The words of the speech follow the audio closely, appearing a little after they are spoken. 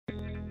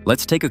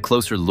Let's take a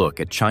closer look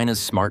at China's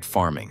smart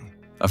farming,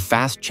 a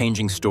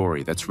fast-changing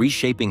story that's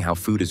reshaping how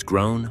food is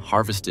grown,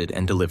 harvested,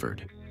 and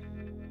delivered.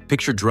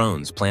 Picture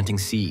drones planting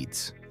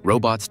seeds,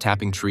 robots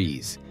tapping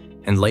trees,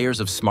 and layers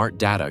of smart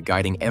data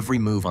guiding every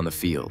move on the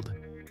field.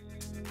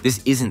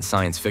 This isn't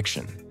science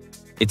fiction.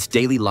 It's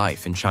daily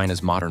life in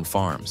China's modern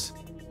farms.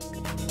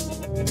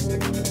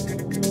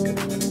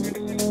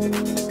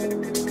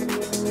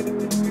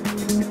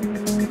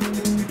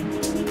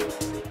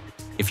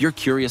 If you're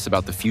curious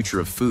about the future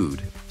of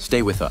food,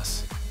 stay with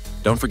us.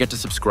 Don't forget to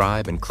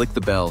subscribe and click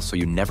the bell so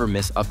you never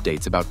miss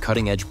updates about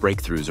cutting-edge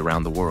breakthroughs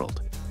around the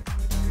world.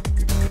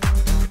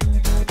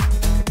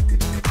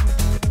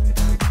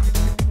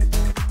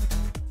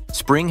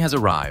 Spring has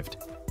arrived,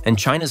 and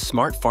China's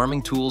smart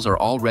farming tools are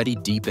already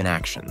deep in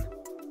action.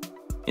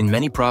 In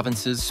many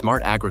provinces,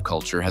 smart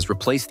agriculture has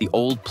replaced the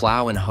old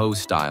plow and hoe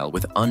style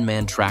with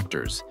unmanned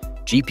tractors,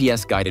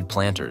 GPS-guided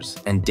planters,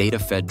 and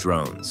data-fed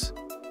drones.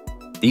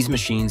 These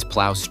machines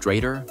plow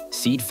straighter,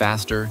 seed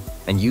faster,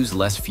 and use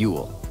less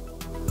fuel.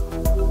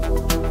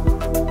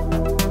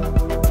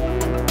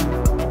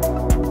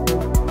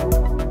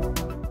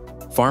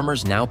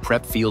 Farmers now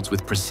prep fields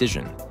with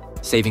precision,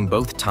 saving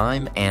both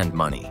time and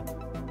money.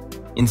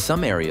 In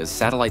some areas,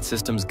 satellite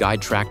systems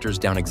guide tractors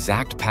down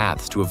exact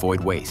paths to avoid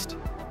waste.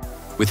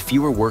 With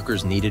fewer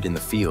workers needed in the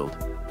field,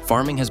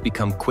 farming has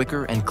become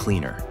quicker and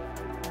cleaner.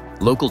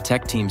 Local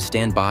tech teams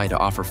stand by to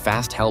offer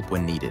fast help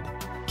when needed,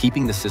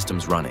 keeping the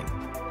systems running.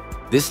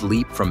 This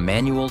leap from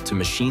manual to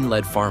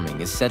machine-led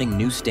farming is setting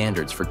new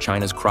standards for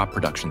China's crop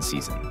production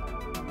season.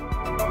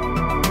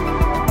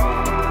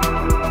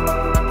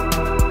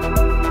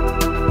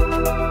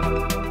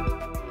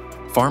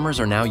 Farmers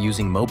are now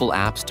using mobile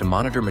apps to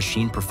monitor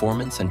machine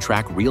performance and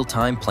track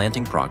real-time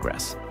planting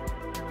progress.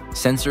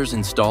 Sensors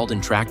installed in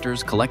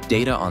tractors collect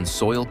data on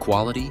soil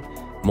quality,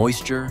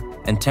 moisture,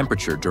 and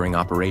temperature during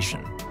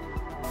operation.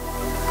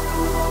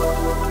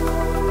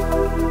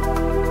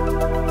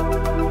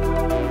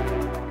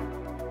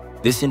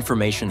 This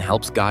information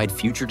helps guide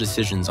future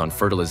decisions on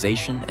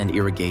fertilization and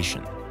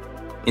irrigation.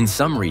 In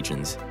some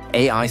regions,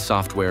 AI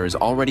software is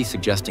already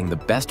suggesting the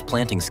best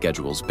planting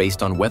schedules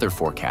based on weather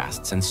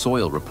forecasts and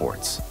soil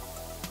reports.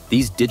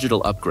 These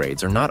digital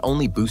upgrades are not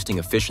only boosting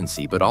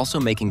efficiency but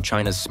also making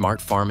China's smart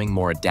farming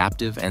more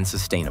adaptive and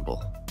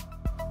sustainable.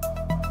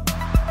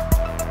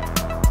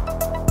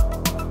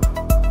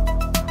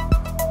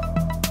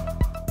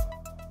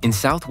 In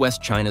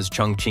southwest China's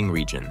Chongqing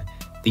region,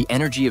 the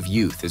energy of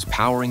youth is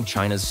powering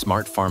China's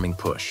smart farming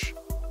push.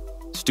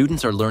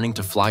 Students are learning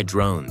to fly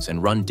drones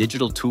and run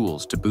digital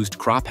tools to boost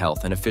crop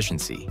health and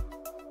efficiency.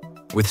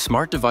 With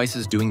smart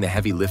devices doing the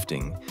heavy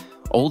lifting,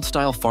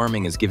 old-style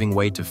farming is giving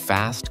way to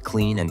fast,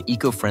 clean, and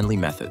eco-friendly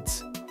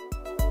methods.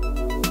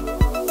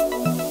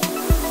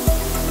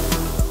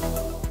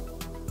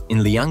 In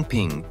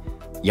Liangping,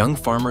 young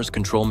farmers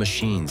control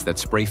machines that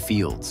spray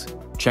fields,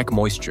 check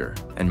moisture,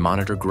 and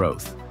monitor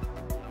growth,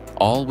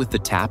 all with the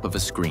tap of a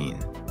screen.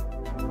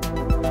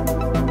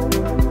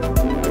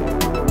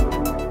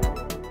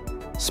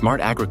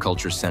 Smart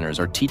agriculture centers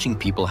are teaching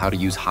people how to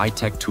use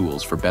high-tech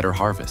tools for better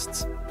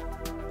harvests.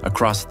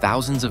 Across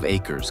thousands of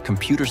acres,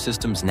 computer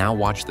systems now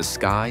watch the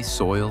sky,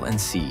 soil, and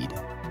seed.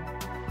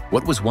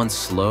 What was once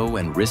slow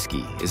and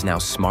risky is now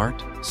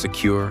smart,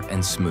 secure,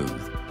 and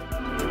smooth.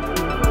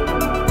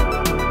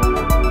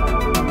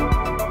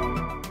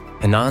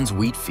 Henan's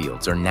wheat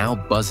fields are now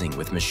buzzing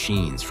with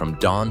machines from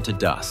dawn to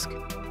dusk.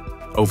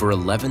 Over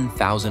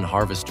 11,000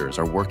 harvesters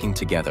are working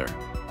together,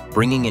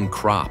 bringing in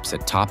crops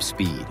at top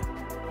speed.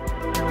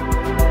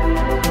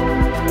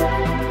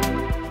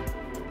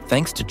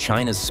 Thanks to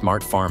China's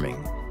smart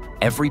farming,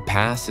 every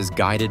pass is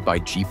guided by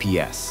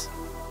GPS,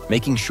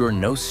 making sure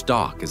no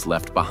stalk is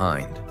left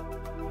behind.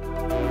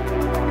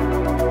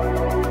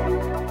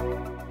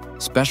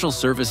 Special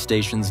service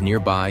stations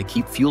nearby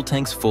keep fuel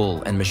tanks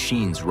full and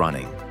machines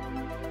running.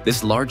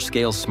 This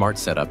large-scale smart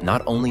setup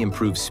not only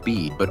improves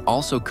speed, but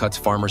also cuts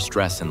farmer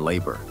stress and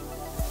labor.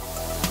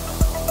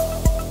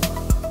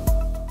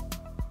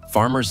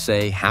 Farmers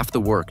say half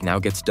the work now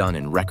gets done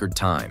in record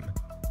time.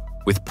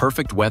 With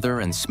perfect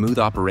weather and smooth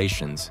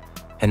operations,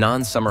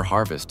 Henan's summer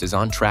harvest is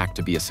on track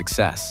to be a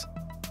success.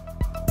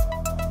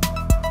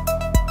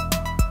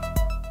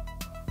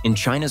 In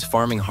China's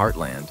farming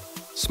heartland,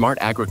 smart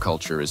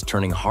agriculture is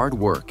turning hard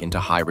work into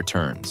high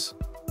returns.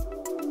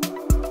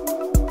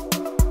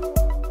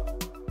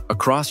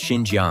 Across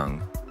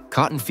Xinjiang,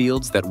 cotton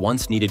fields that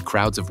once needed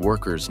crowds of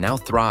workers now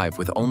thrive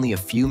with only a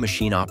few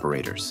machine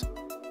operators.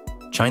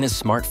 China's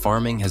smart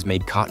farming has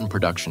made cotton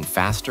production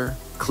faster,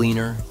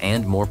 cleaner,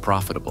 and more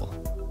profitable.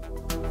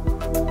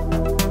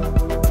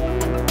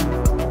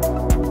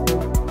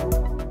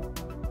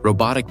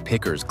 Robotic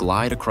pickers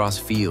glide across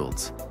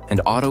fields, and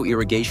auto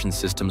irrigation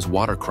systems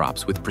water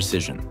crops with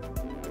precision.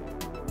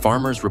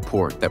 Farmers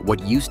report that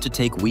what used to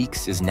take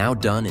weeks is now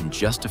done in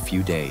just a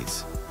few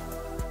days.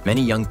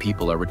 Many young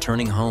people are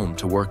returning home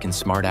to work in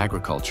smart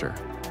agriculture,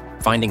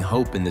 finding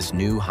hope in this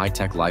new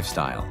high-tech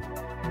lifestyle.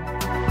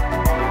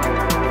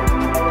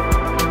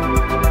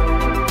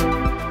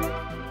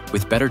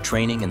 With better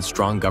training and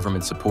strong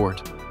government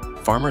support,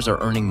 farmers are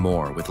earning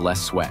more with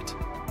less sweat.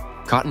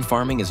 Cotton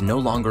farming is no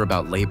longer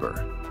about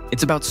labor.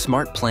 It's about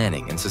smart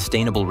planning and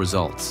sustainable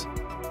results.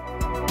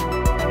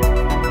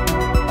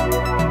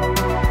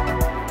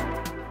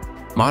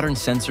 Modern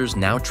sensors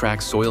now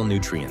track soil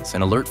nutrients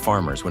and alert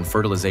farmers when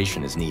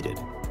fertilization is needed.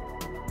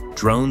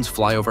 Drones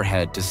fly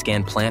overhead to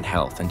scan plant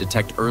health and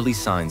detect early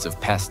signs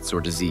of pests or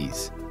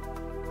disease.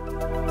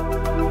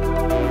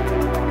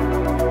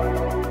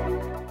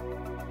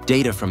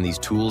 Data from these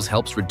tools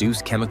helps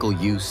reduce chemical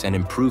use and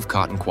improve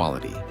cotton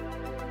quality.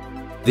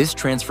 This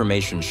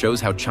transformation shows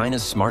how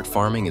China's smart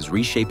farming is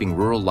reshaping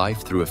rural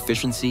life through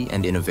efficiency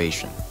and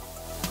innovation.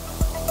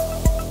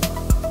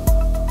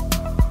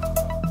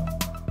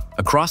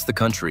 Across the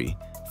country,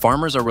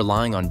 farmers are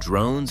relying on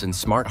drones and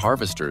smart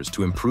harvesters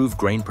to improve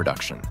grain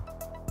production.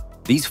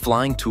 These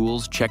flying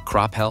tools check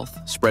crop health,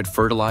 spread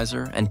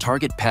fertilizer, and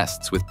target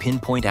pests with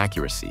pinpoint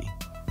accuracy.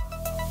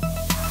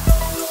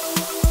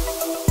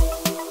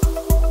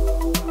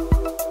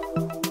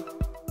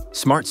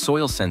 Smart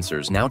soil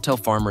sensors now tell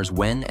farmers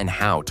when and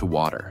how to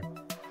water.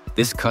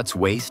 This cuts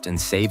waste and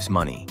saves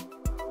money.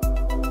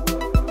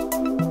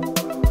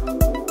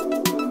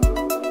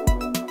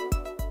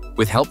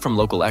 With help from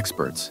local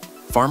experts,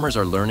 farmers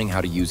are learning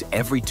how to use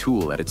every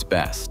tool at its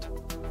best.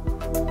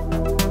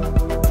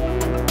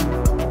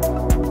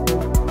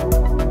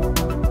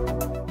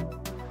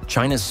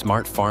 China's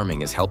smart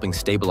farming is helping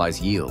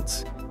stabilize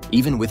yields,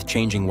 even with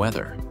changing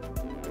weather.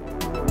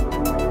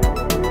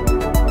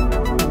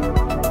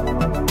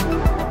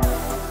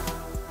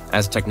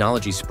 As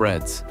technology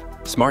spreads,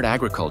 smart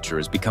agriculture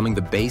is becoming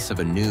the base of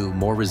a new,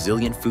 more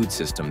resilient food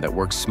system that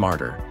works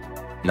smarter,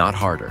 not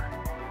harder.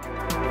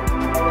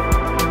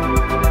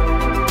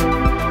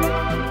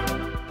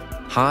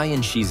 High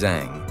in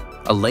Xizang,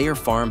 a layer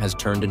farm has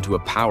turned into a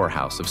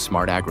powerhouse of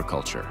smart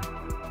agriculture.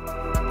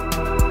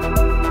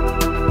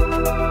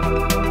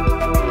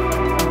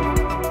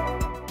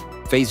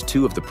 Phase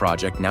 2 of the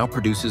project now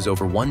produces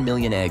over 1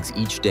 million eggs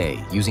each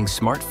day using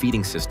smart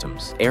feeding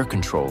systems, air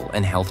control,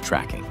 and health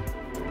tracking.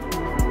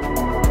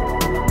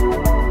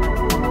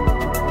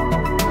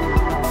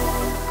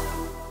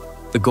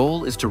 The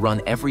goal is to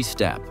run every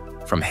step,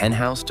 from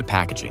henhouse to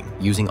packaging,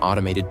 using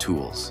automated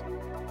tools.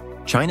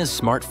 China's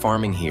smart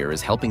farming here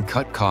is helping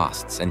cut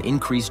costs and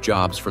increase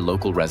jobs for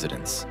local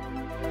residents.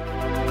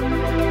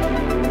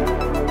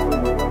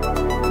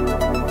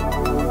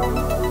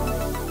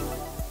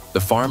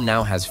 The farm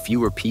now has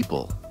fewer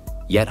people,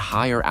 yet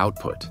higher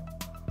output.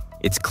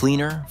 It's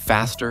cleaner,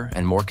 faster,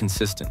 and more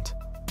consistent.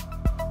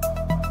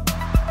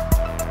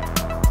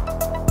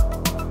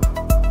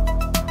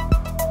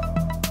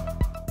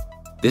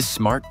 This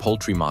smart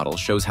poultry model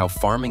shows how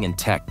farming and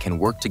tech can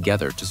work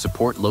together to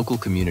support local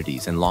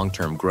communities and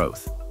long-term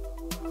growth.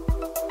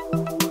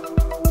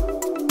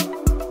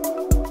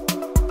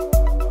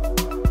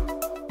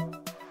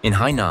 In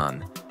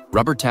Hainan,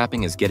 rubber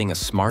tapping is getting a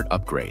smart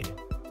upgrade.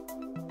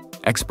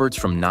 Experts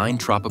from 9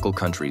 tropical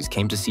countries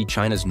came to see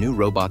China's new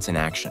robots in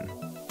action.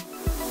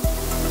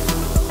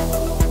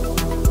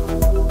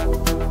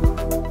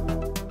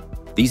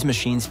 These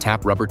machines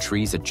tap rubber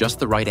trees at just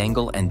the right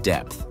angle and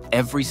depth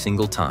every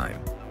single time.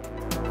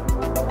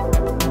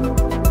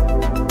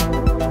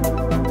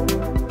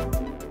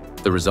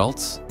 The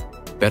results?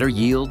 Better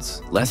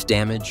yields, less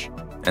damage,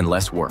 and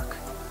less work.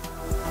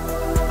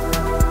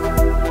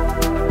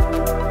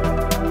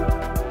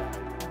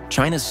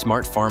 China's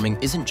smart farming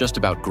isn't just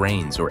about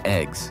grains or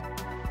eggs.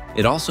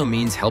 It also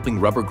means helping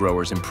rubber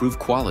growers improve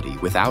quality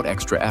without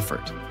extra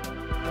effort.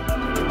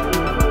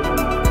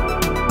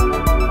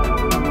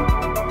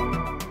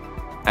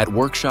 At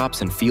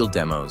workshops and field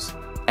demos,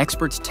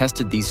 experts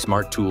tested these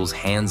smart tools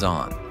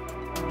hands-on.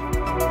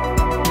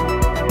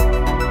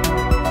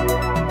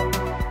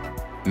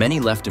 Many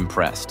left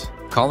impressed,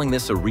 calling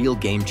this a real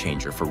game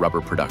changer for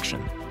rubber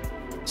production.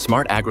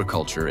 Smart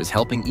agriculture is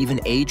helping even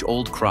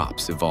age-old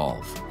crops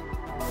evolve.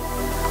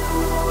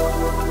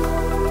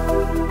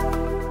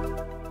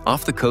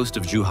 Off the coast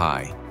of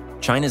Zhuhai,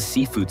 China's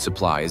seafood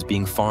supply is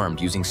being farmed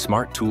using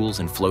smart tools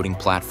and floating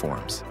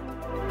platforms.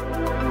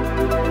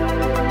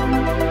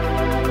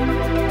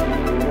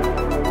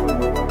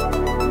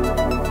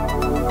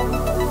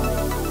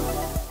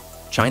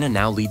 China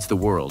now leads the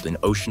world in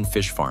ocean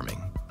fish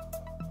farming.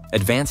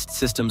 Advanced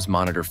systems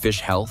monitor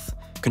fish health,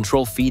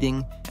 control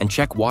feeding, and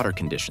check water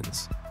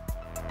conditions.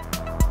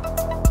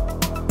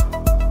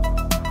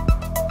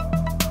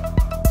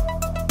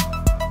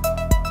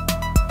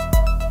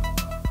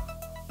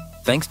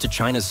 Thanks to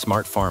China's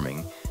smart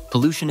farming,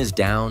 pollution is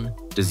down,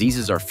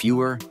 diseases are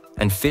fewer,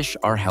 and fish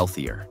are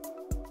healthier.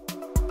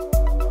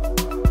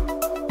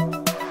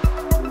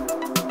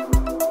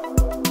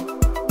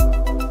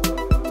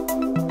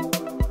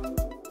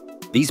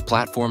 These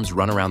platforms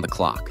run around the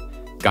clock,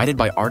 guided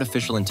by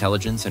artificial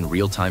intelligence and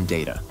real-time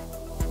data.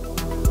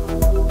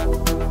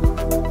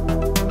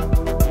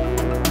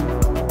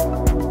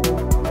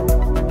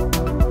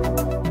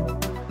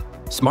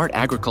 Smart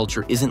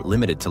agriculture isn't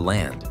limited to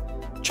land.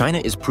 China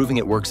is proving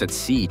it works at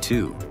sea,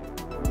 too.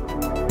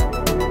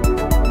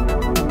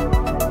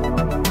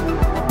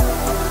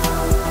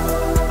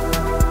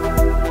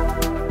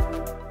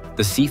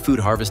 The seafood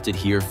harvested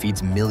here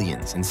feeds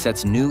millions and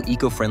sets new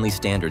eco-friendly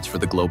standards for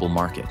the global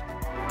market.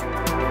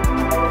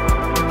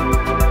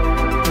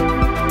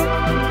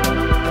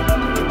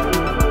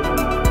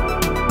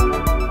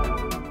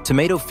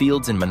 Tomato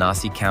fields in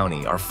Manasi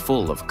County are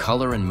full of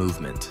color and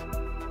movement.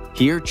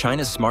 Here,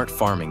 China's smart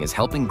farming is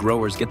helping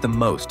growers get the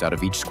most out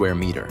of each square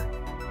meter.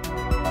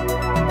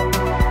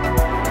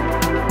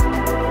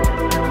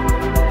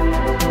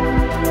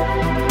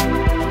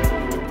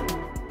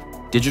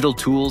 Digital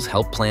tools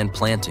help plan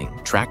planting,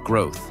 track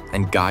growth,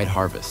 and guide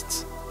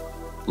harvests.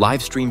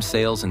 Live stream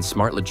sales and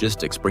smart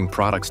logistics bring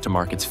products to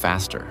markets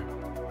faster.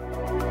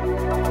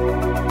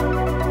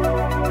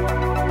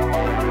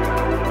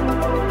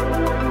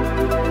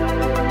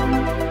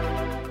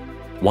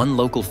 One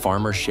local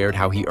farmer shared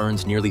how he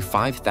earns nearly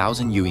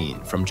 5,000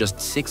 yuan from just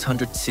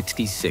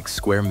 666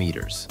 square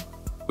meters.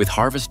 With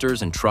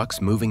harvesters and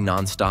trucks moving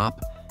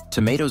non-stop,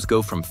 tomatoes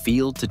go from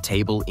field to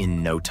table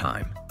in no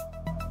time.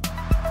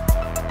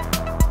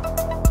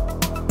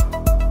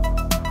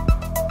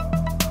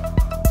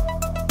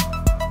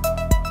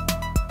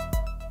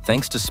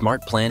 Thanks to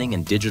smart planning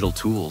and digital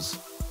tools,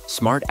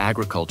 smart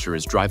agriculture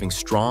is driving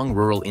strong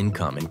rural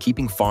income and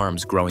keeping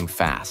farms growing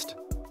fast.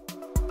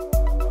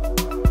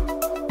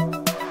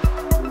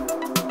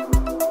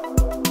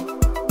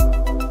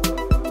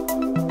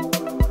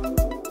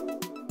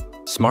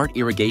 Smart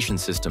irrigation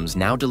systems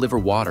now deliver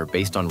water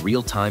based on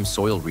real-time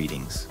soil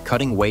readings,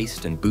 cutting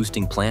waste and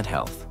boosting plant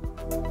health.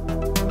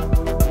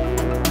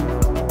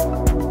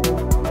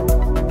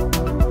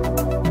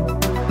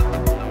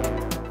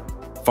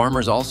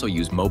 Farmers also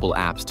use mobile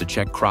apps to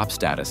check crop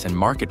status and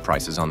market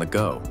prices on the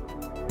go.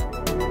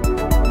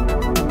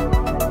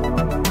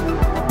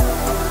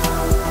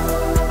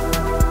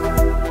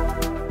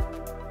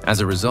 As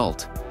a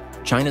result,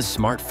 China's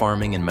smart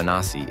farming in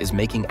Manasi is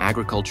making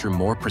agriculture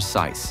more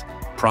precise,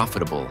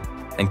 profitable,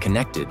 and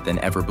connected than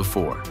ever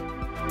before.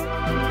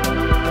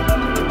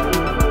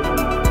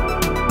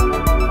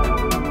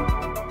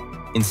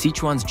 In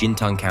Sichuan's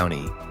Jintang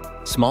County,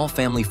 small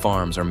family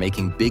farms are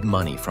making big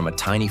money from a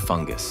tiny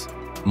fungus,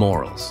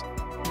 morels.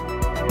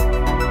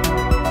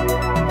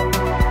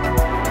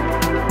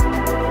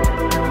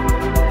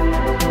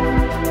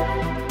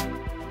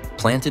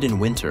 Planted in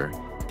winter,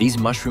 these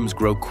mushrooms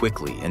grow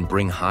quickly and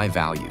bring high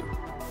value.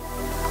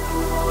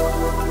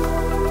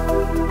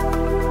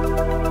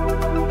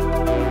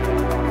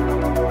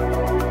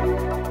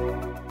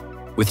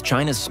 With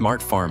China's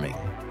smart farming,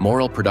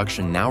 morel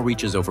production now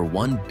reaches over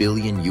 $1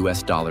 billion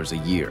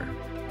a year.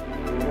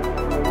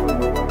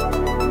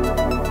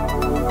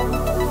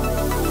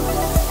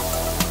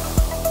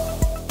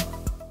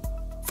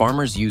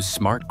 Farmers use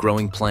smart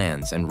growing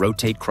plans and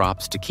rotate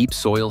crops to keep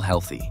soil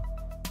healthy.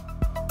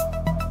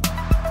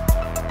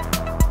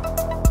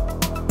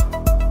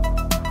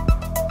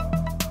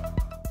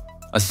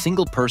 A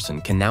single person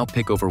can now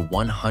pick over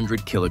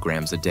 100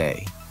 kilograms a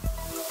day.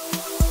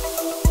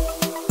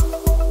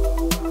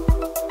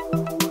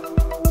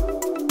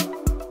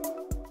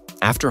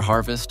 After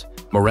harvest,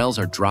 morels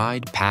are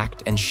dried,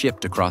 packed, and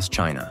shipped across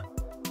China.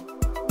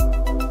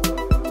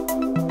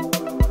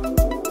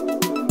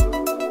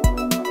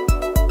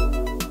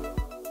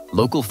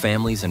 Local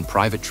families and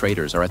private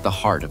traders are at the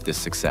heart of this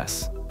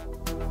success.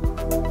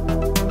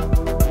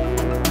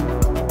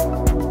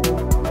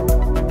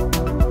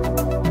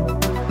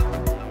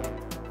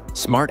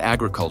 Smart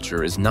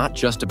agriculture is not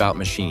just about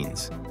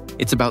machines.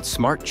 It's about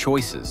smart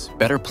choices,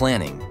 better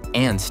planning,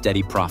 and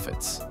steady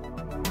profits.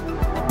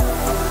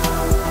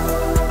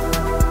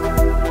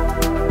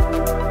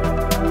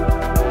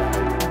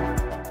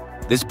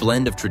 This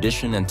blend of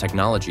tradition and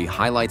technology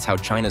highlights how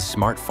China's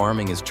smart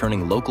farming is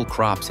turning local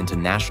crops into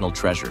national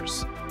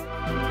treasures.